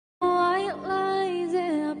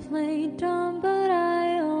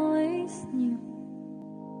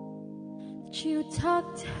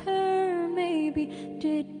talked to her, maybe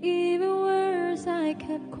did even worse. I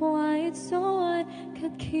kept quiet so I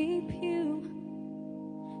could keep you.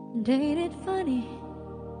 And ain't it funny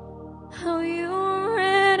how you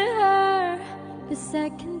ran to her the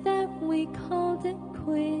second that we called it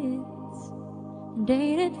quits? And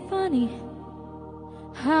ain't it funny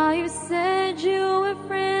how you said you were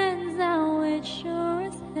friends, now it sure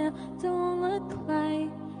as hell don't look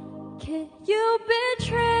like it. You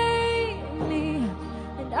betrayed me,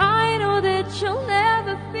 and I know that you'll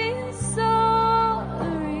never feel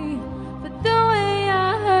sorry for the way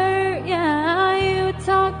I hurt. Yeah, you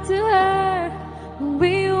talked to her when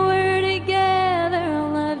we were together,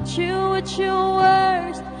 loved you at your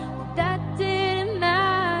worst, but that didn't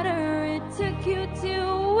matter. It took you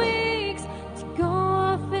 2 weeks to go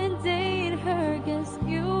off and date her. Guess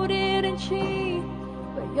you didn't cheat,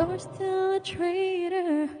 but you're still a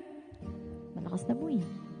traitor. Malakas na boy.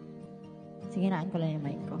 Sige, naan ko lang yung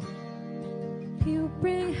mic ko. You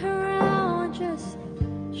bring her around, just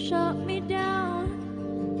shut me down.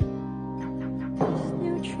 This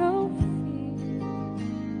new trophy.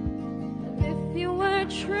 If you were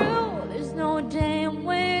true, there's no damn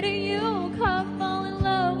way that you can't fall in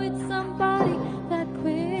love with somebody that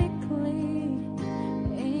quickly.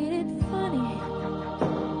 Ain't it funny?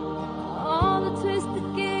 All the twisted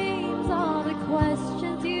games, all the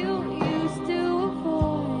questions you used to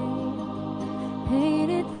avoid.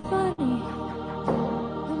 Ain't it funny?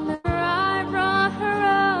 Remember I brought her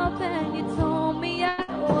up and you told me I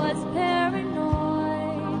was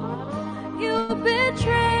paranoid. You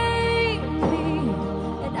betrayed me,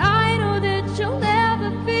 and I know that you'll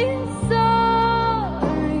never feel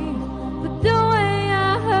sorry for the way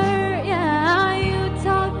I hurt. Yeah, you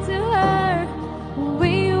talked to her when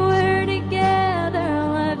we were together,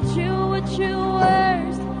 loved you at your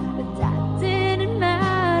worst, but that didn't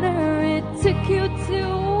matter. It took you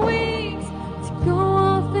 2 weeks to go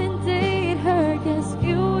off and date her. Guess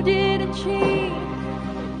you didn't cheat,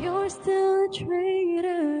 but you're still a traitor.